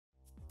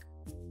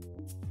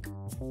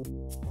There's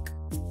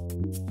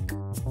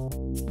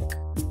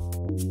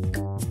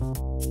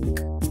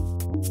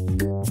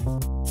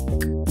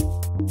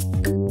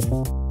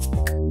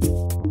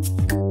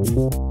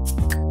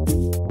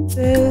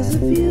a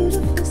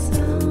beautiful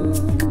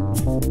sound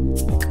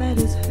that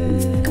is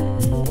heard.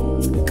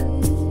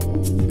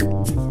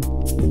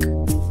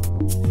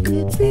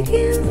 It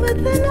begins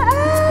with an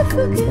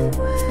African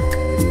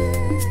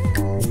word.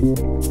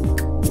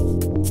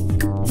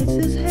 It's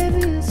as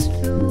heavy as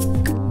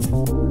stone.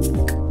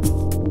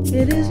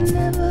 It is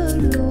never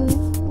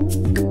alone.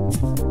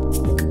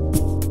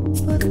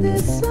 But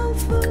there's some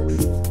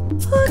folks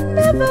who'd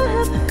never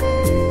have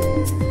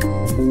heard.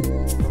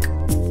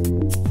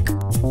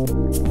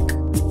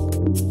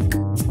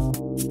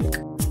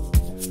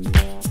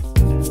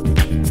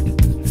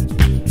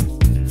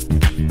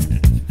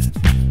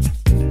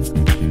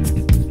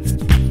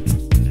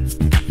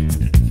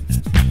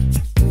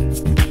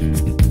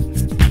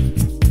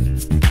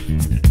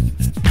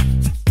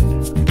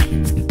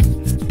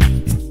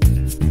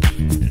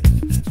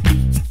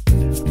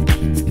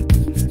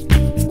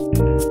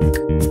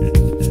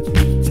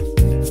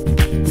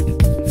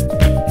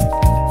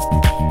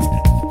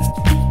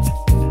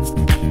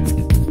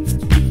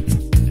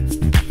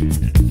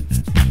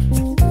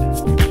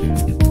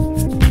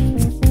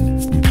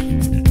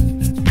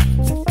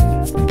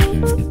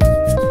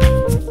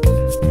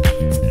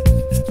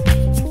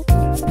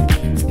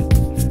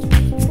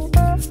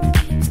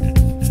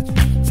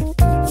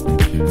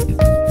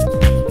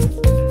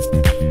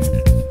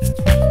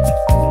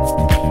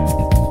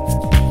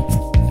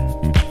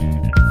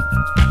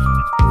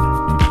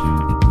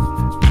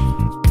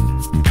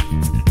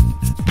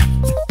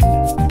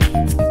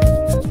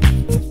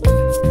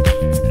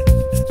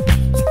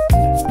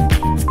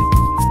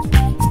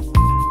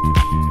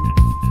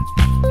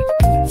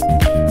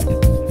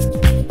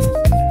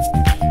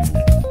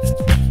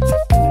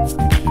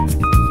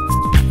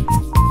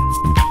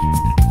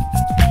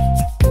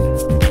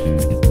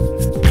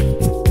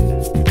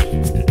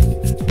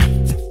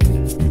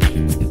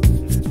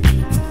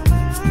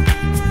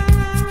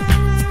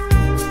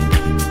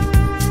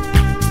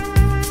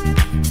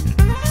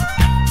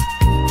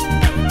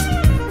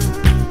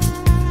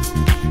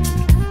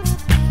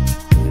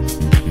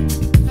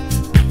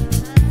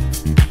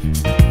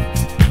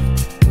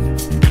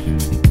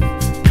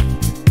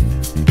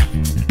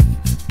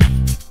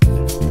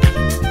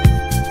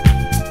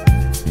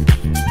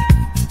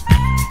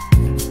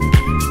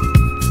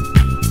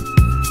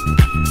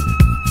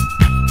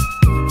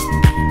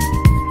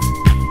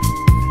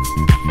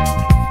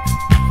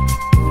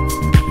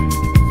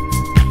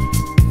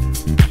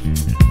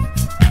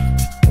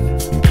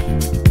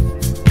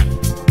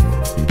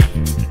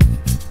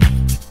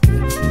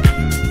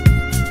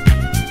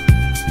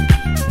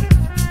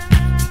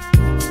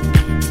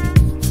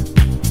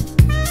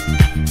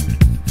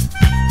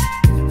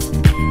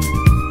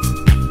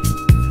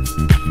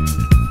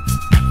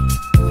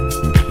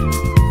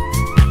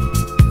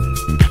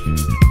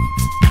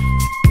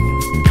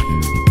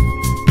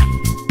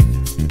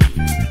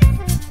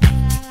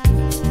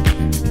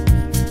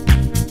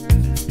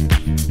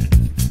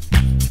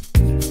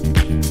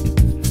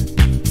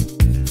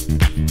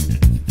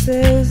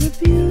 There's a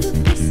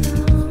beautiful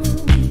sound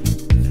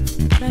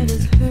that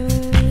is heard.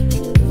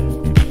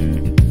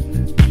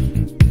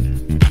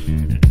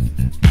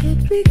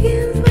 It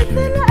begins with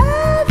an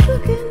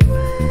African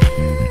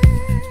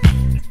word.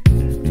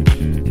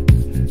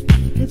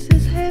 It's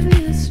as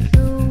heavy as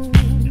stone.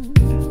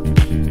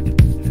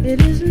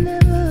 It is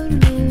never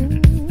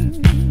alone.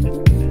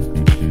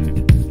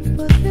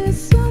 But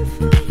there's some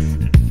folks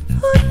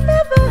who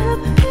never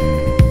have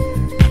heard.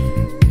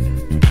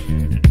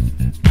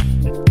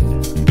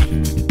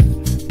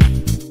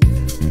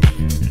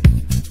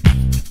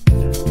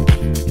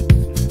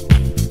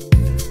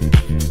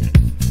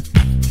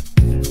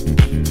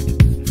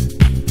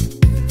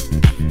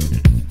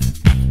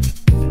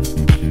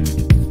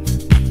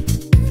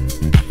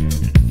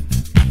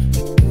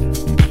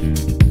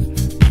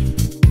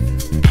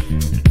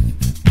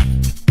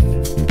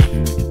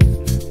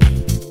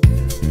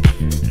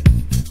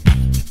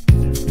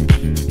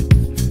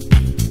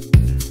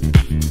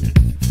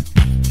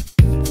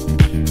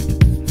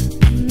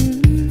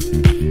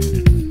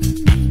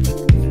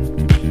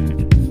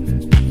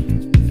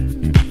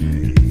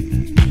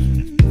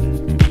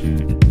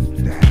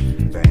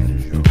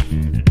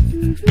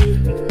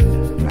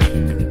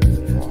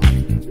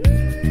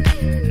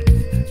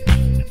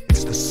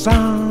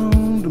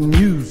 Sound of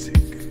music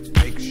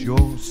makes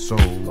your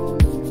soul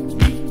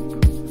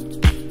leap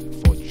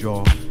for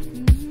joy.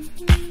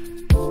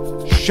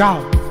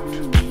 Shout,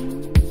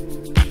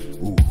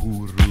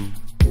 uhuru,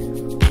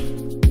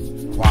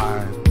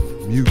 while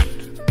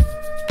mute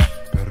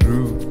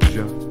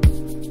Perugia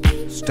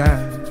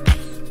stands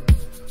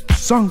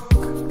sunk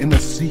in the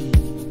sea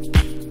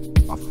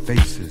of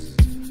faces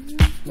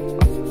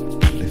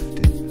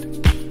uplifted,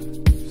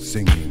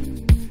 singing.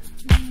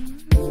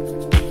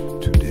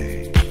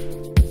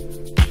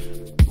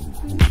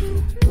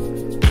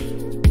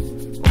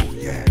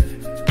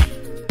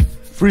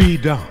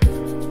 Freedom.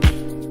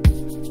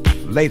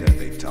 later,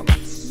 they tell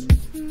us.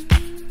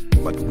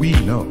 But we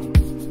know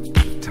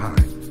the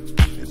time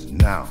is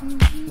now.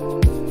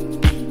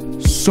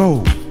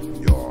 Sow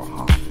your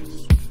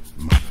harvest,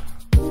 mother.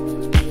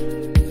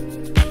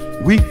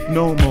 Weep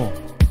no more.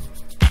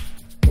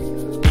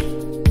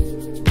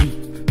 Reap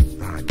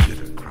thy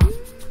bitter crop,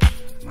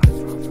 my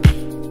father.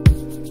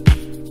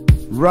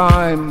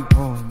 Rhyme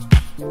poem.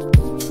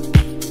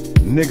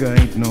 Nigger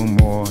ain't no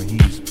more,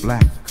 he's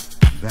black,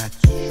 that's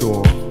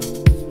sure.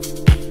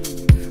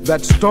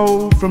 That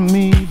stole from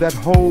me that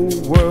whole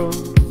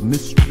world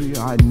mystery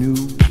I knew.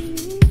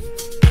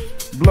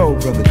 Blow,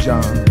 Brother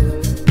John,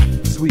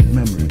 sweet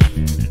memory,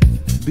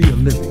 be a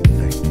living